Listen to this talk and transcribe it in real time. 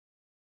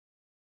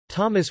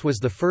Thomas was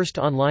the first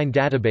online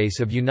database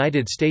of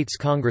United States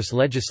Congress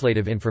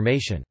legislative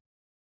information.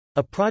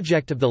 A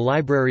project of the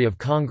Library of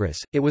Congress,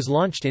 it was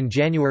launched in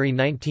January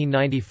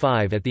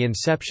 1995 at the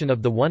inception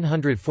of the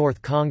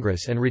 104th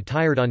Congress and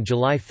retired on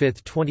July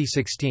 5,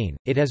 2016.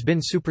 It has been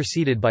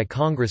superseded by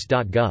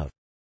Congress.gov.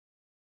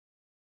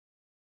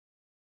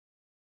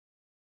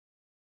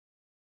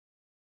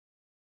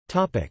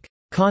 Topic: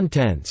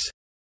 Contents.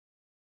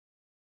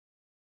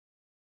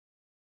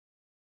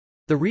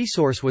 The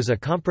resource was a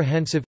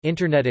comprehensive,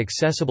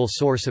 Internet-accessible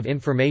source of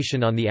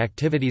information on the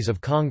activities of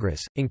Congress,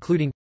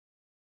 including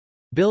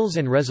bills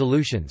and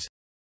resolutions,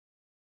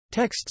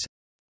 texts,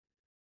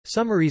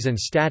 summaries and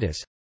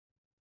status,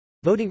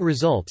 voting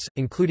results,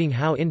 including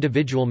how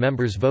individual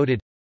members voted,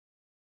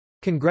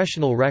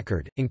 congressional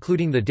record,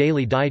 including the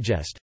Daily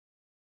Digest,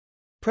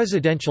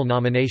 presidential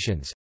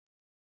nominations.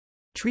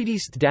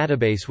 Treaties. The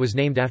database was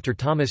named after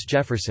Thomas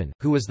Jefferson,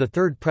 who was the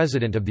third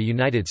President of the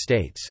United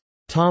States.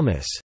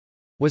 Thomas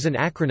was an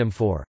acronym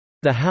for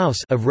the House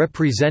of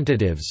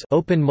Representatives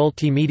Open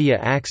Multimedia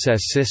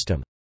Access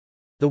System.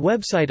 The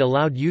website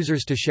allowed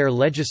users to share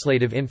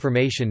legislative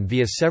information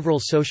via several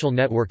social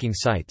networking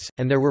sites,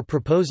 and there were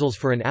proposals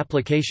for an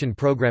application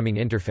programming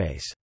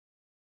interface.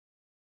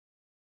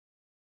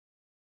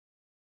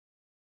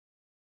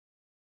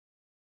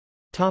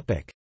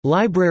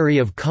 Library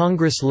of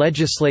Congress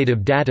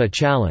Legislative Data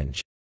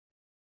Challenge.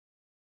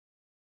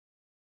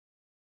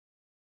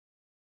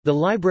 The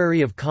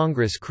Library of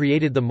Congress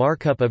created the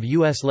markup of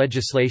U.S.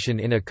 legislation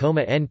in a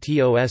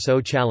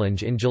NTOSO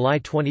challenge in July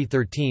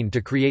 2013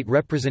 to create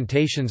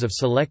representations of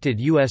selected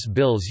U.S.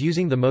 bills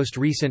using the most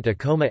recent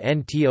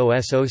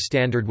NTOSO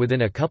standard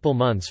within a couple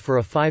months for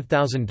a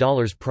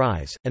 $5,000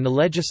 prize, and the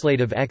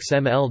Legislative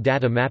XML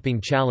Data Mapping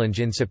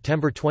Challenge in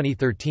September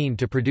 2013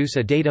 to produce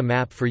a data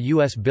map for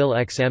U.S. Bill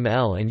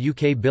XML and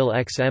UK Bill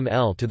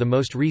XML to the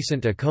most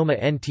recent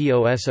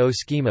NTOSO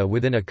schema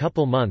within a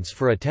couple months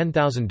for a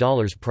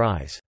 $10,000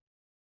 prize.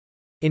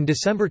 In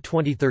December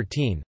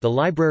 2013, the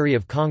Library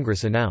of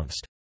Congress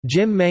announced,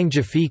 "Jim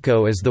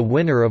Mangiafico is the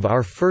winner of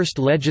our first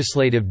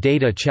Legislative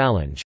Data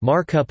Challenge,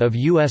 markup of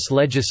U.S.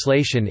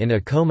 legislation in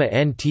a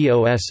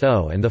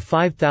NTOSO and the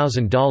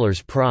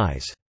 $5,000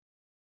 prize."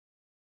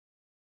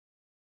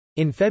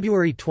 In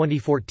February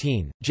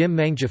 2014, Jim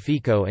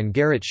Mangiafico and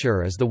Garrett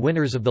Schur as the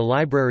winners of the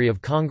Library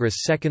of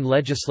Congress' second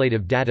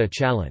Legislative Data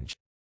Challenge.